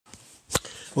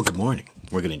Well, good morning.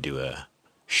 We're going to do a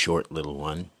short little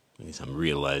one because I'm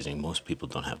realizing most people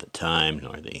don't have the time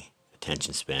nor the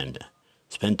attention span to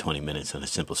spend 20 minutes on a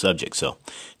simple subject. So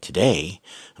today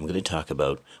I'm going to talk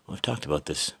about, well, I've talked about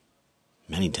this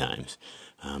many times,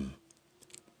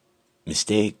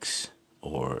 mistakes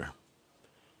or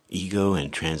ego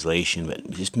in translation,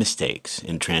 but just mistakes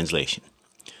in translation.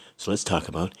 So let's talk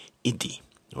about iddi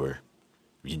or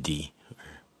riddi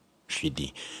or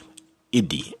shiddi.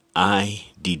 Iddi,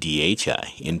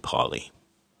 I-D-D-H-I in Pali.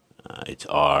 It's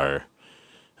R,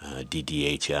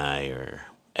 D-D-H-I or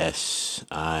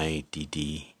S-I-D-D-H-I.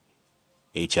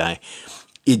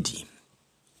 Iddi.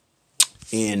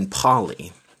 In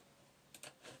Pali,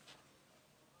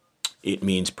 it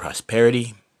means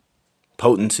prosperity,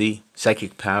 potency,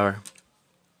 psychic power.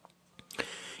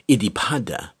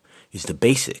 Iddhipada is the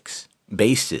basis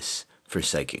for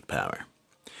psychic power.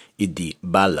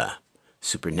 Iddhibala,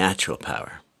 supernatural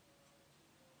power.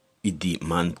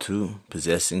 Iddhimantu,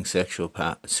 possessing psychic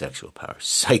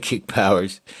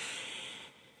powers.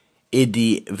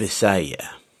 Iddhivisaya,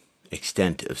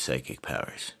 extent of psychic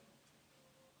powers.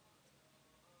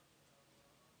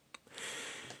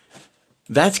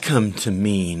 That's come to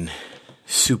mean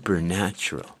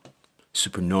supernatural,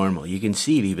 supernormal. You can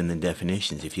see it even in the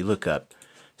definitions. If you look up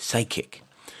psychic,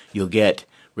 you'll get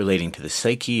relating to the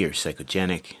psyche or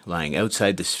psychogenic, lying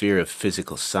outside the sphere of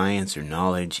physical science or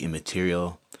knowledge,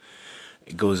 immaterial.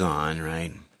 It goes on,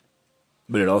 right?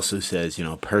 But it also says,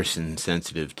 person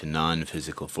sensitive to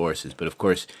non-physical forces. But of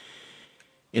course,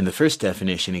 in the first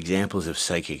definition, examples of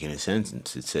psychic in a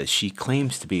sentence, it says, she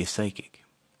claims to be a psychic.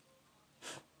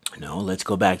 No, let's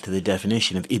go back to the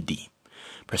definition of iddi.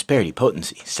 Prosperity,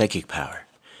 potency, psychic power,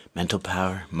 mental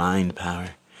power, mind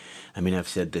power. I've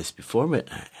said this before, but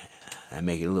I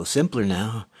make it a little simpler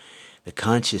now. The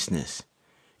consciousness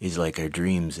is like our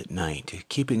dreams at night,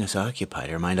 keeping us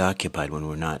occupied, our mind occupied when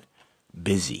we're not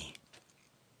busy.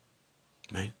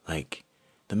 Right? Like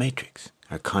the Matrix.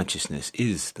 Our consciousness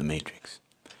is the Matrix.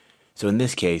 So in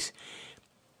this case,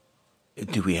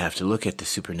 do we have to look at the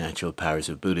supernatural powers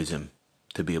of Buddhism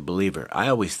to be a believer? I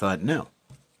always thought no.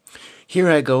 Here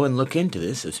I go and look into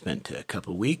this. I've spent a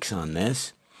couple weeks on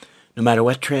this. No matter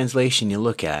what translation you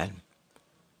look at,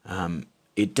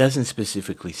 it doesn't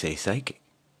specifically say psychic.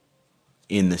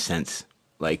 In the sense,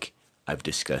 like I've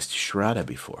discussed Shraddha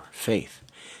before, faith.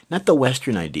 Not the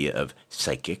Western idea of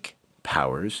psychic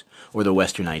powers or the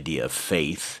Western idea of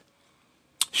faith.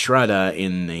 Shraddha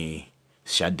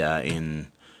in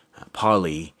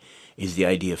Pali is the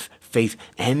idea of faith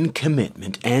and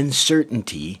commitment and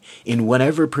certainty in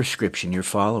whatever prescription you're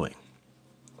following.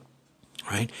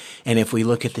 Right? And if we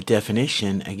look at the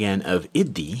definition, again, of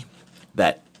iddi,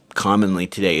 that commonly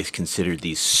today is considered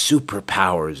these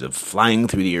superpowers of flying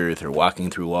through the earth or walking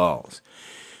through walls,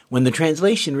 when the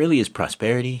translation really is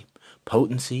prosperity,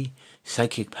 potency,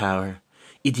 psychic power,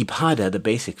 iddhipada, the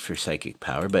basic for psychic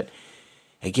power. But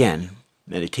again,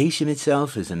 meditation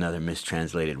itself is another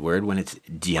mistranslated word when it's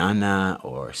dhyana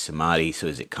or samadhi. So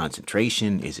is it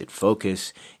concentration? Is it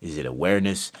focus? Is it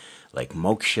awareness like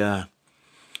moksha?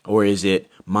 Or is it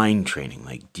mind training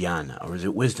like dhyana? Or is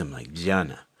it wisdom like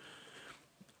jnana?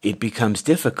 It becomes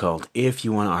difficult if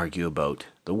you want to argue about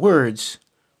the words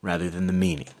rather than the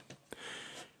meaning.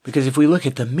 Because if we look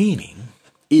at the meaning,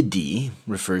 iddi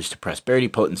refers to prosperity,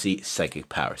 potency, psychic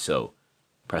power. So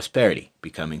prosperity,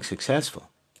 becoming successful.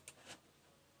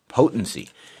 Potency,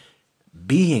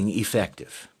 being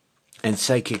effective. And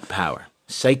psychic power,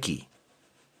 psyche,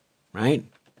 right?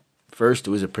 First,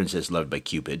 it was a princess loved by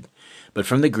Cupid. But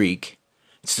from the Greek,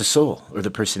 it's the soul or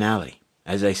the personality.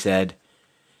 As I said,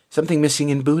 something missing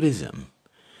in Buddhism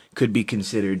could be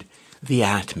considered the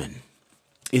Atman.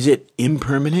 Is it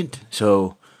impermanent?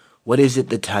 So what is it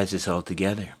that ties us all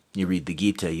together? You read the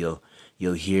Gita, you'll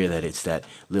hear that it's that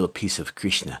little piece of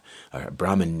Krishna, or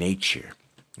Brahman nature.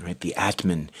 Right? The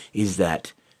Atman is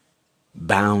that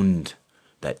bound,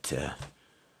 that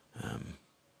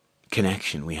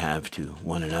connection we have to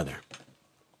one another.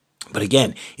 But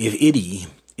again, if iddi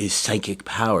is psychic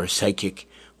power, psychic,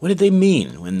 what did they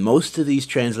mean when most of these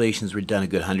translations were done a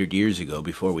good 100 years ago,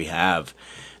 before we have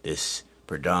this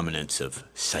predominance of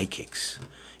psychics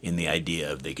in the idea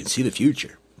of they can see the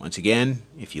future? Once again,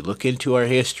 if you look into our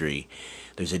history,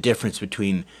 there's a difference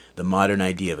between the modern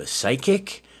idea of a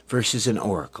psychic versus an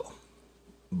oracle.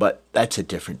 But that's a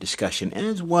different discussion, and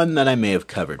it's one that I may have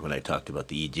covered when I talked about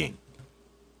the I Ching.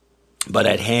 But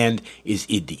at hand is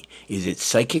iddi. Is it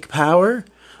psychic power?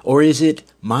 Or is it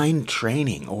mind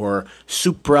training or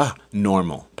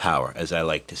supranormal power, as I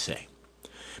like to say?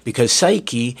 Because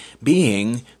psyche,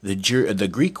 being the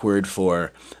Greek word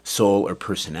for soul or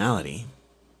personality,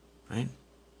 right?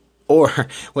 Or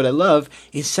what I love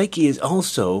is psyche is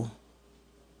also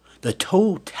the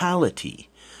totality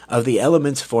of the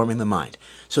elements forming the mind.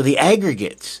 So the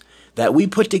aggregates that we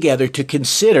put together to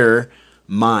consider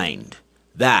mind,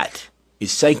 that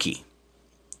is psyche.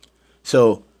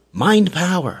 So mind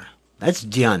power, that's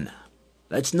jnana.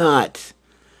 That's not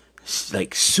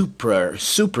like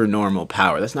super normal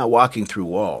power. That's not walking through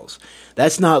walls.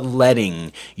 That's not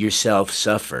letting yourself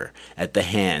suffer at the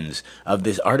hands of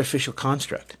this artificial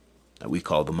construct that we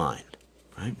call the mind,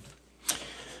 right?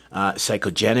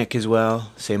 Psychogenic as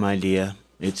well, same idea.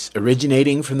 It's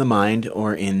originating from the mind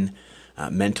or in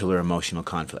mental or emotional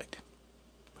conflict.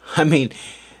 I mean,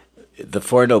 the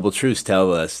Four Noble Truths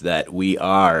tell us that we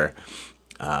are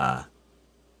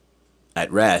at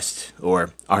rest, or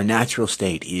our natural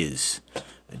state is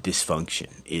dysfunction,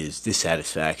 is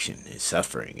dissatisfaction, is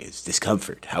suffering, is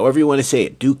discomfort. However you want to say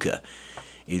it, dukkha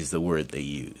is the word they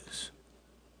use.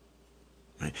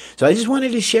 Right? So I just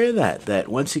wanted to share that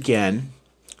once again,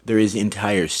 there is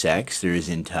entire sects, there is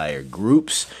entire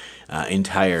groups,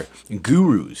 entire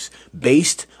gurus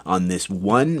based on this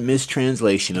one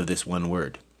mistranslation of this one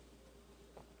word.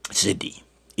 Siddhi,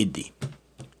 Iddhi.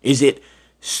 Is it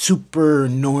super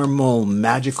normal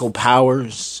magical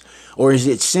powers, or is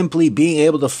it simply being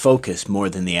able to focus more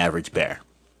than the average bear?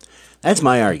 That's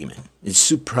my argument. It's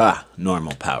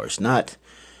supra-normal powers.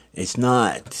 It's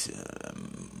not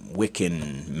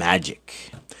Wiccan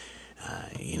magic.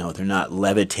 They're not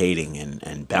levitating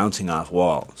and bouncing off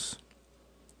walls.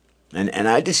 And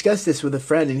I discussed this with a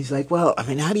friend, and he's like, well, I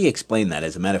mean, how do you explain that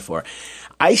as a metaphor?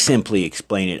 I simply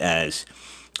explain it as,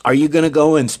 are you going to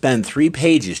go and spend 3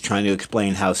 pages trying to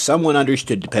explain how someone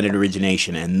understood dependent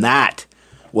origination, and that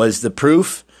was the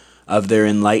proof of their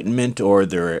enlightenment or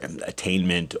their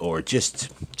attainment or just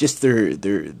their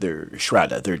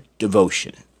shraddha, their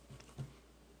devotion?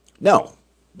 No.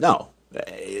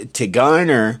 To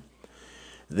garner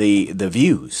the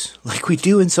views, like we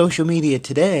do in social media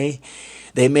today,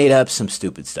 they made up some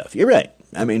stupid stuff. You're right.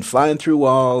 I mean, flying through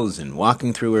walls and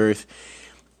walking through earth.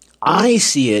 I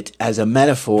see it as a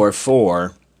metaphor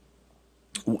for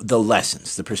the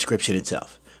lessons, the prescription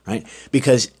itself, right?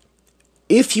 Because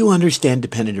if you understand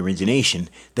dependent origination,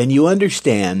 then you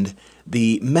understand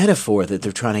the metaphor that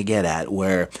they're trying to get at,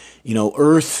 where,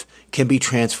 earth can be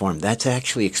transformed. That's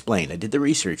actually explained. I did the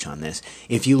research on this.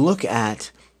 If you look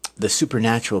at the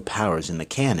supernatural powers in the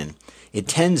canon,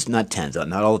 it not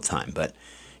all the time, but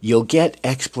you'll get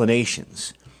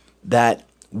explanations that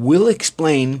will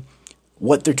explain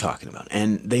what they're talking about.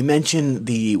 And they mention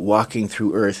the walking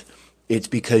through earth. It's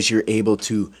because you're able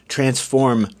to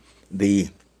transform the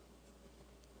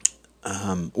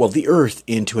earth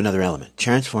into another element.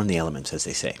 Transform the elements, as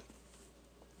they say.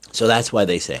 So that's why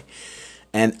they say.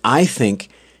 And I think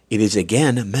it is,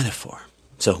 again, a metaphor.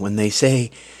 So when they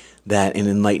say that an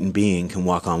enlightened being can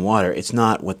walk on water, it's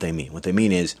not what they mean. What they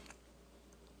mean is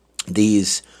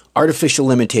these artificial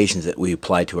limitations that we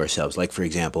apply to ourselves. Like, for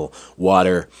example,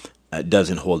 water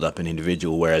doesn't hold up an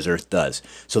individual, whereas earth does.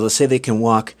 So let's say they can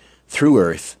walk through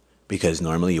earth because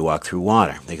normally you walk through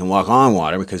water. They can walk on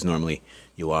water because normally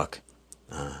you walk,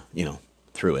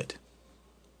 through it.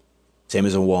 Same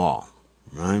as a wall,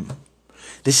 right?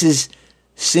 This is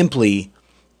simply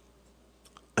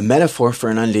a metaphor for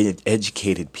an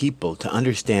uneducated people to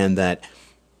understand that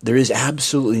there is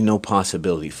absolutely no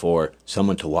possibility for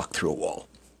someone to walk through a wall.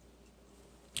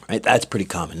 Right? That's pretty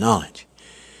common knowledge.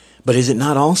 But is it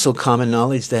not also common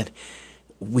knowledge that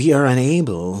we are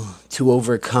unable to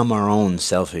overcome our own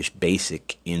selfish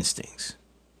basic instincts?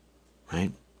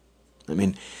 Right? I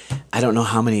mean, I don't know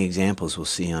how many examples we'll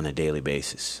see on a daily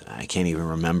basis. I can't even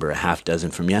remember a half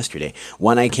dozen from yesterday.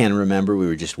 One I can remember, we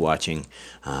were just watching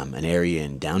an area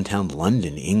in downtown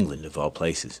London, England, of all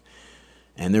places.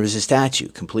 And there was a statue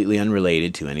completely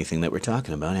unrelated to anything that we're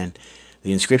talking about. And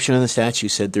the inscription on the statue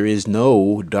said, "There is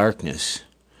no darkness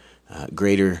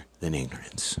greater than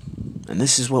ignorance." And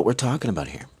this is what we're talking about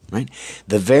here, right?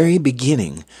 The very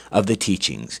beginning of the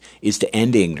teachings is to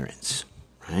end ignorance,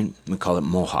 right? We call it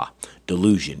moha,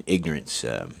 delusion, ignorance.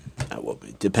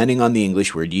 Depending on the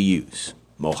English word you use,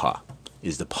 moha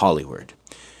is the Pali word.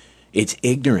 It's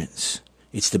ignorance.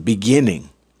 It's the beginning,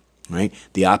 right?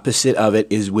 The opposite of it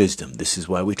is wisdom. This is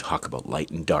why we talk about light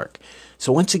and dark.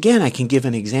 So once again, I can give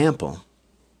an example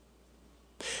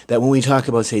that when we talk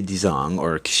about, say, Dzong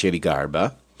or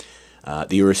Ksherigarbha,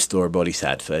 the Earth Store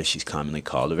Bodhisattva, as she's commonly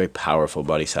called, a very powerful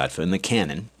bodhisattva in the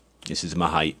canon. This is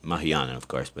Mahayana, of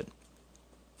course, but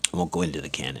I won't go into the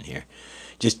canon here.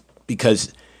 Just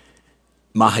because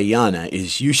Mahayana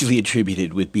is usually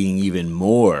attributed with being even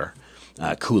more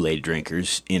Kool-Aid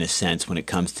drinkers, in a sense, when it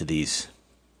comes to these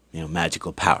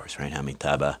magical powers, right?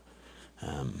 Amitabha,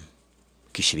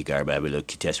 Kshitigarbha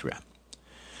Avalokitesvara.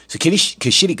 So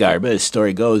Kshitigarbha, as the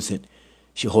story goes, that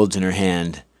she holds in her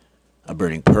hand a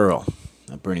burning pearl.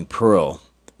 A burning pearl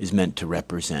is meant to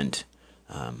represent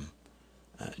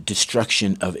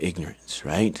destruction of ignorance,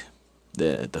 right?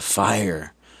 The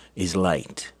fire is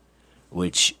light,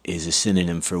 which is a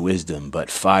synonym for wisdom, but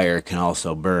fire can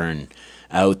also burn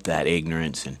out that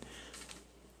ignorance. And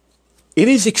it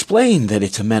is explained that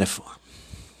it's a metaphor.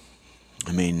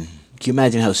 I mean, can you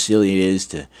imagine how silly it is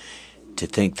to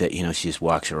think that, she just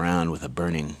walks around with a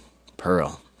burning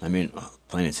pearl? I mean,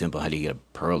 plain and simple, how do you get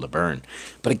a pearl to burn?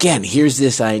 But again, here's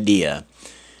this idea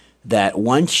that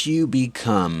once you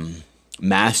become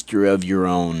master of your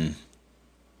own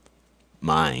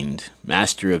mind,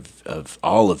 master of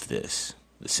all of this,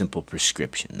 the simple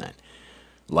prescription that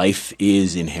life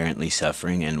is inherently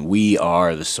suffering and we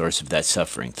are the source of that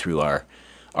suffering through our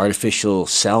artificial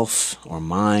self or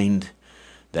mind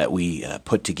that we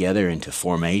put together into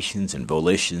formations and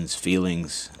volitions,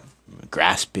 feelings,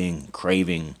 grasping,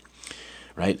 craving,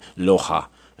 right? Loha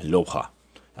and lobha.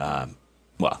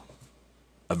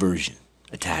 Aversion,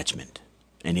 attachment,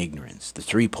 and ignorance. The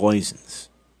three poisons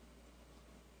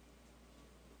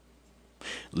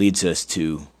leads us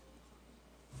to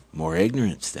more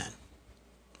ignorance then.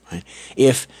 Right?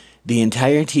 If the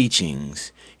entire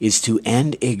teachings is to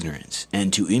end ignorance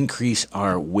and to increase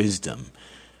our wisdom,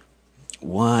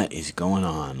 what is going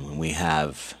on when we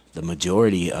have the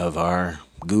majority of our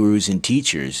gurus and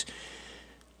teachers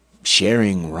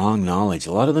sharing wrong knowledge?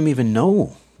 A lot of them even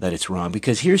know that it's wrong,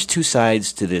 because here's two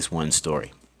sides to this one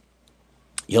story.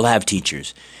 You'll have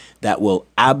teachers that will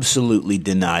absolutely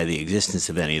deny the existence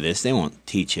of any of this. They won't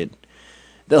teach it.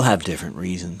 They'll have different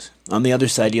reasons. On the other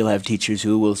side, you'll have teachers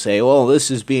who will say, well, this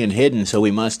is being hidden, so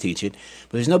we must teach it.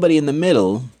 But there's nobody in the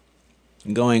middle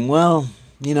going, well,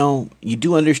 you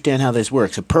do understand how this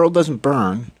works. A pearl doesn't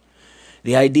burn.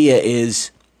 The idea is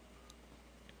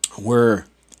we're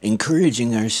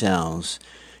encouraging ourselves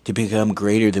to become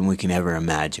greater than we can ever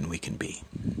imagine we can be.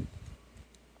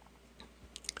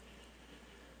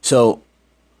 So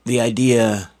the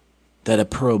idea that a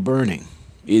pearl burning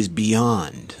is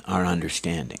beyond our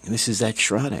understanding. This is that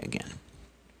Shraddha again.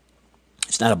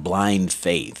 It's not a blind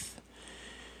faith.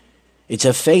 It's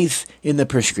a faith in the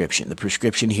prescription. The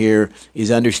prescription here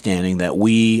is understanding that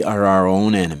we are our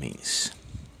own enemies.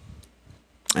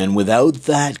 And without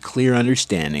that clear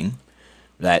understanding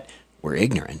that we're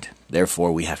ignorant,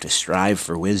 therefore we have to strive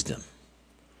for wisdom.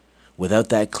 Without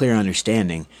that clear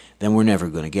understanding, then we're never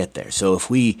going to get there. So if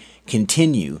we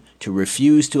continue to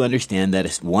refuse to understand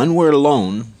that one word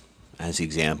alone, as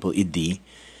example, Iti,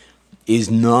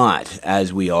 is not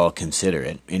as we all consider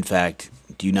it. In fact,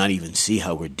 do you not even see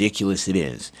how ridiculous it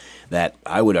is that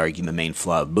I would argue the main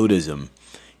flaw of Buddhism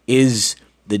is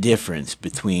the difference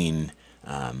between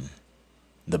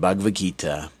the Bhagavad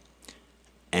Gita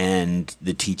and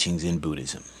the teachings in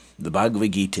Buddhism. The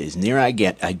Bhagavad Gita is near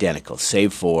identical,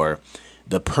 save for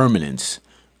the permanence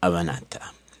of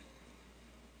anatta.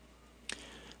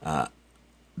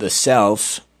 The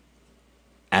self,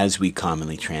 as we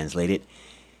commonly translate it,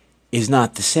 is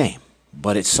not the same,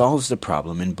 but it solves the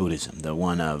problem in Buddhism, the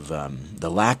one of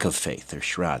the lack of faith, or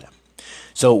Shraddha.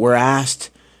 So we're asked,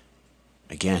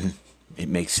 again, it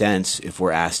makes sense if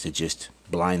we're asked to just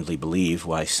blindly believe,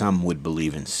 why some would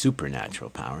believe in supernatural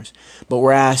powers, but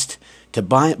we're asked to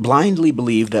blindly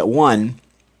believe that, one,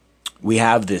 we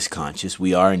have this conscious,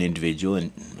 we are an individual,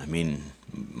 and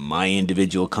my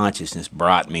individual consciousness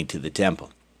brought me to the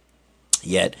temple.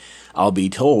 Yet, I'll be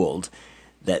told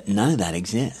that none of that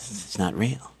exists. It's not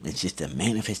real. It's just a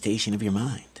manifestation of your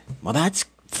mind. Well, that's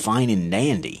fine and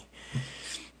dandy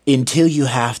until you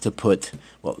have to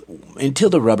until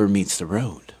the rubber meets the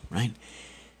road, right?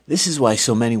 This is why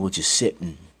so many will just sit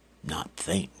and not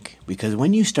think. Because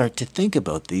when you start to think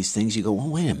about these things, you go, well,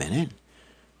 wait a minute.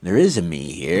 There is a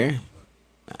me here.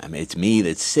 It's me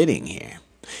that's sitting here.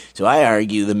 So I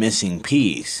argue the missing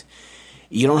piece.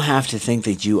 You don't have to think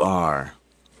that you are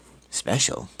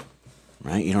special,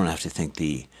 right? You don't have to think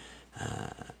the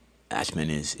Atman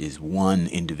is one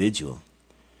individual.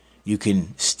 You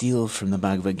can steal from the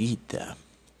Bhagavad Gita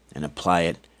and apply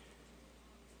it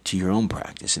to your own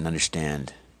practice and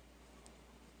understand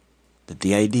that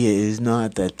the idea is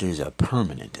not that there's a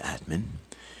permanent Atman.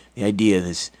 The idea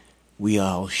is we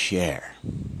all share.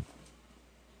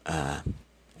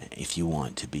 If you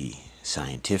want to be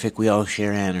scientific, we all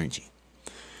share energy.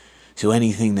 So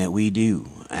anything that we do,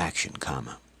 action,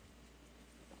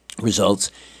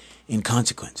 results in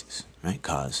consequences, right?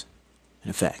 Cause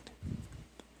and effect.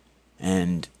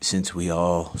 And since we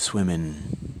all swim in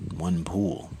one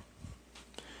pool,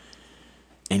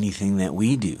 anything that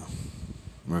we do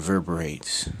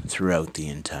reverberates throughout the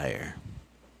entire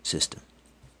system.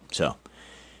 So,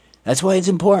 that's why it's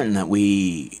important that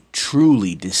we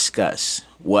truly discuss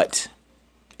what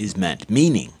is meant,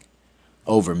 meaning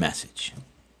over message,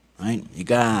 right? You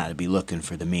gotta be looking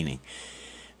for the meaning.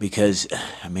 Because,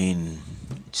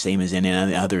 same as in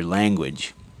any other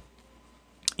language,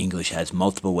 English has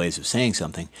multiple ways of saying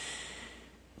something,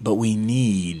 but we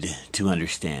need to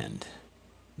understand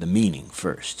the meaning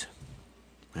first,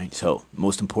 right? So,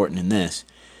 most important in this,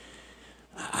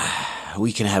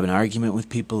 we can have an argument with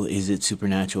people. Is it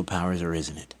supernatural powers or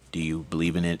isn't it? Do you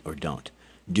believe in it or don't?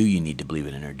 Do you need to believe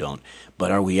in it or don't?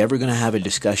 But are we ever going to have a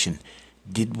discussion?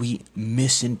 Did we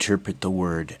misinterpret the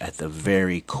word at the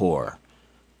very core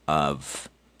of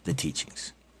the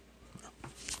teachings?